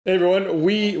Hey everyone,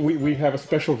 we have a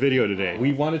special video today.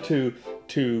 We wanted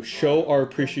to show our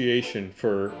appreciation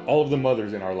for all of the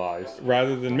mothers in our lives.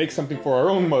 Rather than make something for our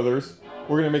own mothers,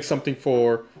 we're gonna make something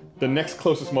for the next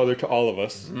closest mother to all of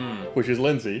us, which is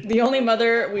Lindsay. The only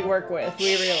mother we work with,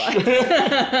 we realize.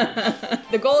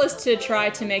 The goal is to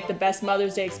try to make the best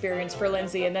Mother's Day experience for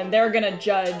Lindsay, and then they're gonna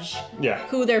judge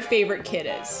who their favorite kid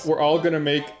is. We're all gonna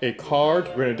make a card,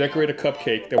 we're gonna decorate a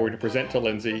cupcake that we're gonna present to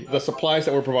Lindsay. The supplies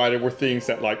that were provided were things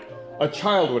that like a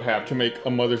child would have to make a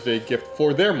Mother's Day gift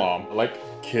for their mom, like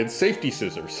kids' safety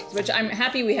scissors. Which I'm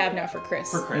happy we have now for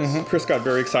Chris. Chris got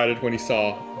very excited when he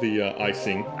saw the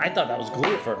icing. I thought that was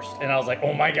glue at first, and I was like,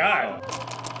 oh my god.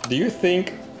 Do you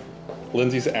think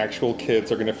Lindsay's actual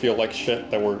kids are gonna feel like shit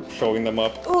that we're showing them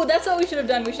up? Ooh, that's what we should have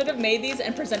done. We should have made these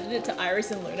and presented it to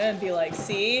Iris and Luna and be like,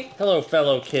 see? Hello,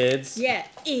 fellow kids. Yeah,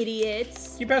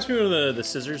 idiots. Can you pass me one of the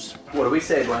scissors? What do we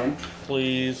say, Blaine?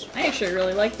 Please. I actually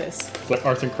really like this. It's like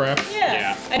arts and crafts?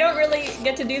 Yeah. I don't really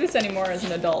get to do this anymore as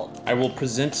an adult. I will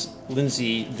present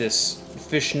Lindsay this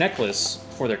fish necklace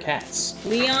for their cats.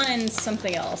 Leon and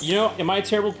something else. You know, am I a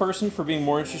terrible person for being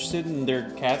more interested in their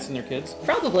cats and their kids?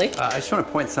 Probably. I just want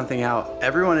to point something out.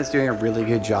 Everyone is doing a really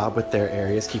good job with their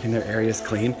areas, keeping their areas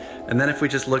clean. And then if we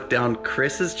just look down,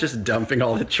 Chris is just dumping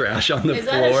all the trash on the floor. Is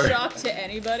that a shock to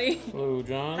anybody? Hello,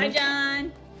 John. Hi,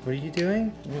 John. What are you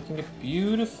doing? I'm making a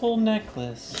beautiful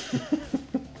necklace.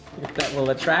 That will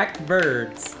attract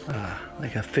birds.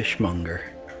 Like a fishmonger.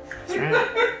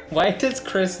 Why does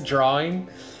Chris drawing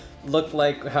look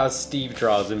like how Steve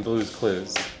draws in Blue's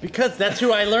Clues? Because that's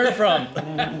who I learned from.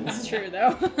 It's true,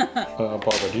 though.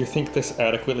 Barbara, do you think this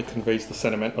adequately conveys the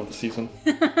sentiment of the season?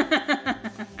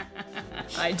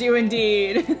 I do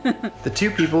indeed. The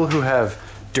two people who have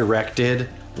directed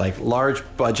like large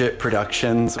budget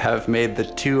productions have made the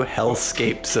two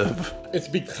hellscapes of... It's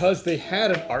because they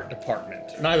had an art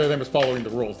department. Neither of them is following the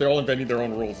rules. They're all inventing their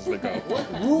own rules as they go.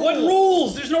 What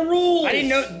rules? There's no rules. I didn't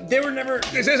know, they were never...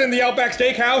 This isn't the Outback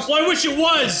Steakhouse! Well, I wish it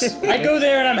was. I go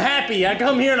there and I'm happy. I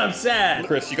come here and I'm sad.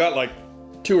 Chris, you got like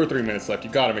 2 or 3 minutes left.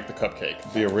 You gotta make the cupcake.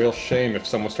 It'd be a real shame if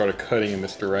someone started cutting in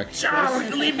this direction.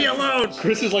 Leave me alone.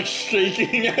 Chris is like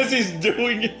shaking as he's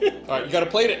doing it. All right, you gotta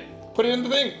plate it. Put it in the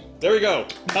thing. There we go.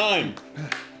 Time.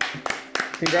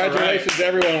 Congratulations,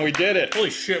 everyone. We did it. Holy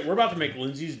shit, we're about to make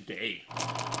Lindsay's day.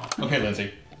 Okay,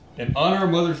 Lindsay. In honor of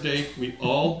Mother's Day, we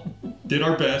all did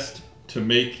our best to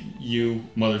make you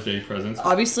Mother's Day presents.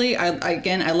 Obviously,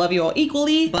 I love you all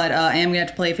equally, but I am gonna have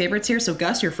to play favorites here. So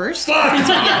Gus, you're first. Fuck!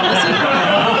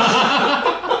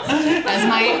 As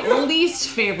my least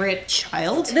favorite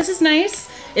child. This is nice.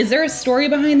 Is there a story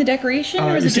behind the decoration,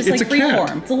 or is it just like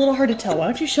freeform? It's a little hard to tell. Why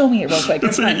don't you show me it real quick?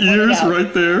 It's the ears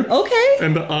right there. Okay.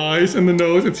 And the eyes and the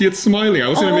nose. And see, it's smiling. I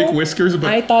was gonna make whiskers, but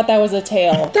I thought that was a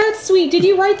tail. That's sweet. Did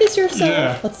you write this yourself?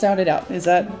 Yeah. Let's sound it out. Is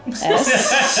that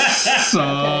S?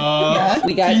 Yeah.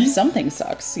 We got something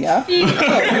sucks. Yeah. Oh,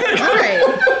 all right.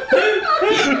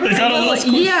 it got a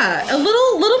little Yeah, a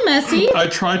little messy. I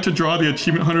tried to draw the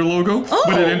Achievement Hunter logo,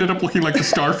 but it ended up looking like the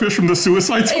starfish from the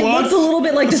Suicide Squad. It looks a little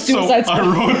bit like the Suicide Squad.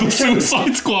 I wrote the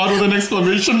Suicide Squad with an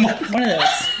exclamation mark. One of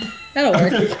those. That'll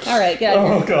work. All right, get out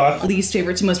of here. Oh, God. Least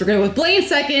favorite to most. We're going with Blaine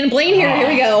second. Blaine here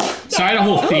we go. So I had a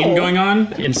whole theme going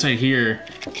on. Inside here,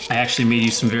 I actually made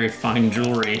you some very fine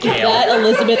jewelry. Is that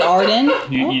Elizabeth Arden?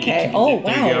 Okay. Oh,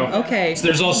 wow. Okay. So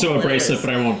there's also a bracelet, but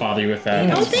I won't bother you with that.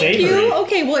 Oh, thank you.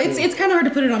 Okay, well, it's kind of hard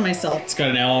to put it on myself. It's got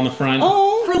an L on the front.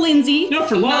 Oh, for Lindsay. No,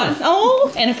 for love.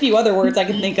 Oh, and a few other words I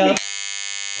can think of.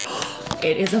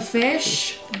 It is a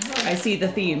fish. I see the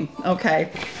theme.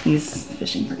 Okay. He's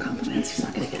fishing for compliments. He's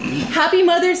not gonna get me. Happy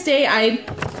Mother's Day. I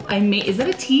made, is that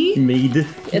a T? Made.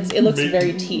 It looks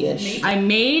very T-ish. I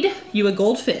made you a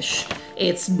goldfish.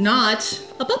 It's not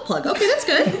a butt plug. Okay, that's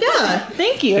good. Yeah,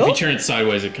 thank you. If you turn it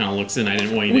sideways, it kind of looks in. I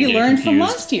didn't want you to get We learned confused. from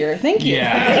last year. Thank you.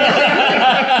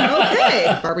 Yeah.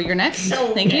 Okay. Barbara, you're next.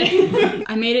 Thank you.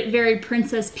 I made it very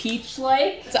Princess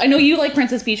Peach-like. So I know you like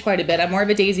Princess Peach quite a bit. I'm more of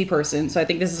a Daisy person, so I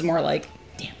think this is more like,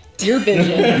 damn it, your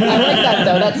vision. I like that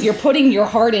though. You're putting your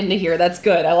heart into here. That's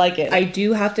good. I like it. I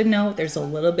do have to note there's a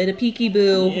little bit of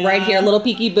peekaboo right here. Little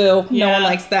peekaboo. No one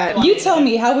likes that. You tell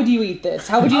me, how would you eat this?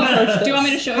 How would you approach this? Do you want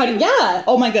me to show you? Yeah.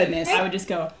 Oh my goodness. I would just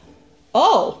go.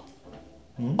 Oh.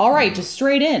 All right, just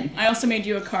straight in. I also made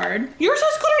you a card. Yours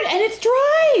is colored and it's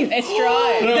dry. It's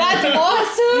dry. That's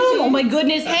awesome. Oh my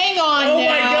goodness. Hang on now. Oh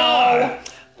my God.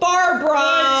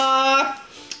 Barbara.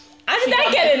 How did that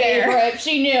get in there?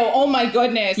 She knew. Oh my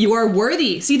goodness. You are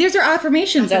worthy. See, there's our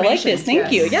affirmations. I like this.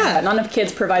 Thank you. Yeah. None of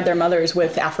kids provide their mothers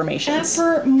with affirmations.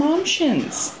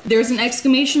 Affirmations. There's an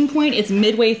exclamation point. It's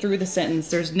midway through the sentence.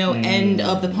 There's no end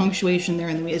of the punctuation there,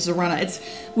 and it's a run.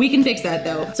 We can fix that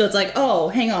though. So it's like, oh,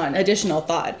 hang on. Additional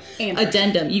thought.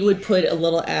 Addendum. You would put a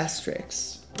little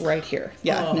asterisk. Right here.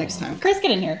 Yeah, next time. Chris, get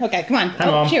in here. Okay, come on. Hi,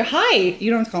 Mom. Here. Hi. You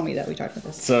don't have to call me that. We talked about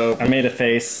this. So I made a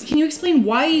face. Can you explain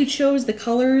why you chose the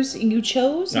colors you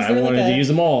chose? I wanted to use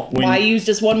them all. Why use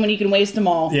just one when you can waste them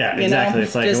all? Yeah, exactly.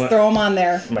 It's like, just throw them on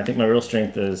there. I think my real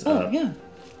strength is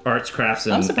arts, crafts,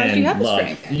 and I'm surprised you have love.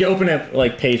 the strength. You open it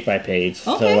like page by page.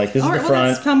 Okay. So like this is the front. Well,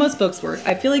 that's how most books work.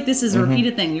 I feel like this is a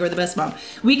repeated thing. You're the best mom.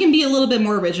 We can be a little bit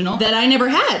more original that I never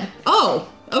had.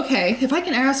 Oh, okay. If I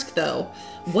can ask though,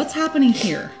 what's happening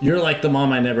here? You're like the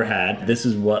mom I never had. This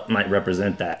is what might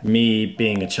represent that. Me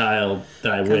being a child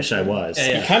that I wish I was.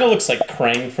 It kind of looks like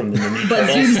Krang from the Ninja But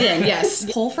Turtles. zoomed in,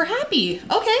 yes. Pull for happy.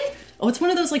 Okay. Oh, it's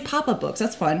one of those like pop-up books.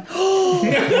 That's fun.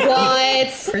 What?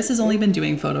 Chris has only been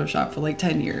doing Photoshop for like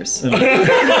 10 years.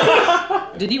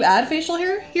 Did you add facial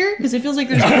hair here? Because it feels like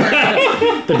there's more.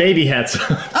 The baby hats.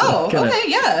 Oh, okay,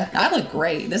 yeah. I look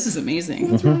great. This is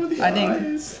amazing. What's wrong with the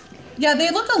eyes? Yeah,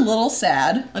 they look a little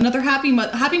sad. Another happy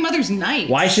Mother's Night.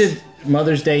 Why should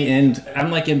Mother's Day end? I'm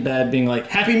like in bed being like,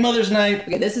 Happy Mother's Night.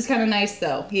 Okay, this is kind of nice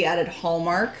though. He added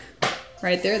Hallmark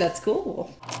right there. That's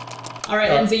cool. All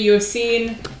right, Lindsay, you have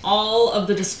seen all of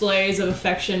the displays of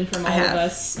affection from all of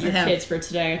us, your kids for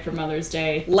today, for Mother's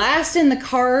Day. Last in the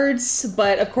cards,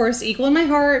 but of course equal in my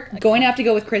heart. Going to have to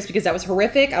go with Chris because that was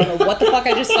horrific. I don't know what the fuck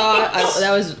I just saw.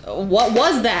 What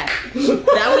was that?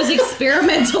 That was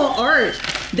experimental art.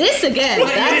 This again,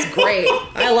 that's great.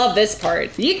 I love this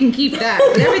part. You can keep that.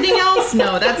 But everything else,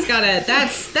 no,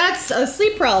 that's a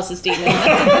sleep paralysis demon.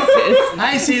 That's what this is.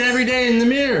 I see it every day in the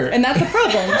mirror. And that's the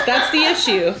problem. That's the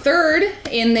issue. Third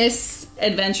in this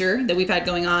adventure that we've had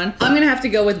going on, I'm gonna have to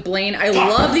go with Blaine. I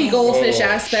love the goldfish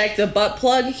aspect, the butt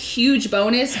plug, huge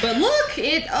bonus, but look,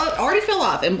 it already fell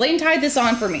off, and Blaine tied this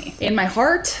on for me. In my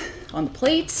heart, on the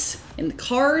plates, in the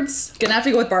cards. Gonna have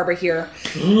to go with Barbara here.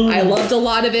 I loved a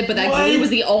lot of it, but that glue was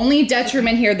the only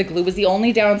detriment here. The glue was the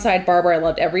only downside. Barbara, I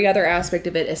loved every other aspect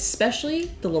of it, especially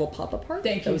the little pop-up part.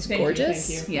 Thank you. That was gorgeous.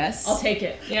 Thank you. Yes. I'll take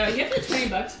it. Yeah, you have the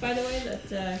 $20, by the way,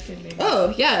 that could maybe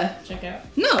check out.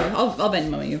 No, I'll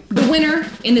Venmo you. The winner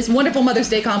in this wonderful Mother's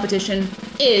Day competition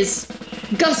is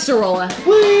Gustarola.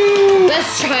 Woo!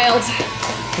 Best child.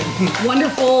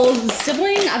 Wonderful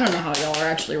sibling. I don't know how y'all are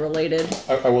actually related.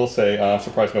 I will say, I'm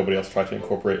surprised nobody else tried to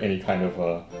incorporate any kind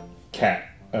of cat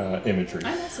imagery.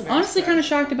 I'm honestly kind of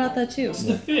shocked about that too. It's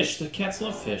the fish. The cats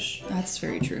love fish. That's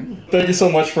very true. Thank you so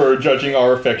much for judging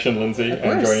our affection, Lindsay,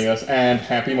 and joining us. And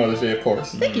happy Mother's Day, of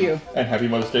course. Thank you. And happy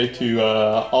Mother's Day to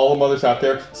all the mothers out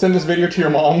there. Send this video to your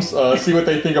moms. See what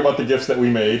they think about the gifts that we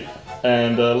made.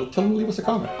 And tell them to leave us a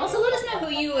comment. Also, let us know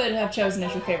who you would have chosen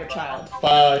as your favorite child.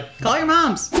 Bye. Call your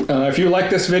moms. If you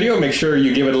like this video, make sure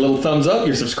you give it a little thumbs up.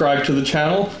 You subscribe to the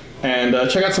channel. And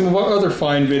check out some of our other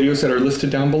fine videos that are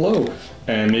listed down below.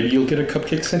 And maybe you'll get a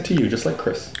cupcake sent to you, just like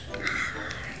Chris.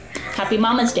 Happy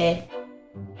Mama's Day.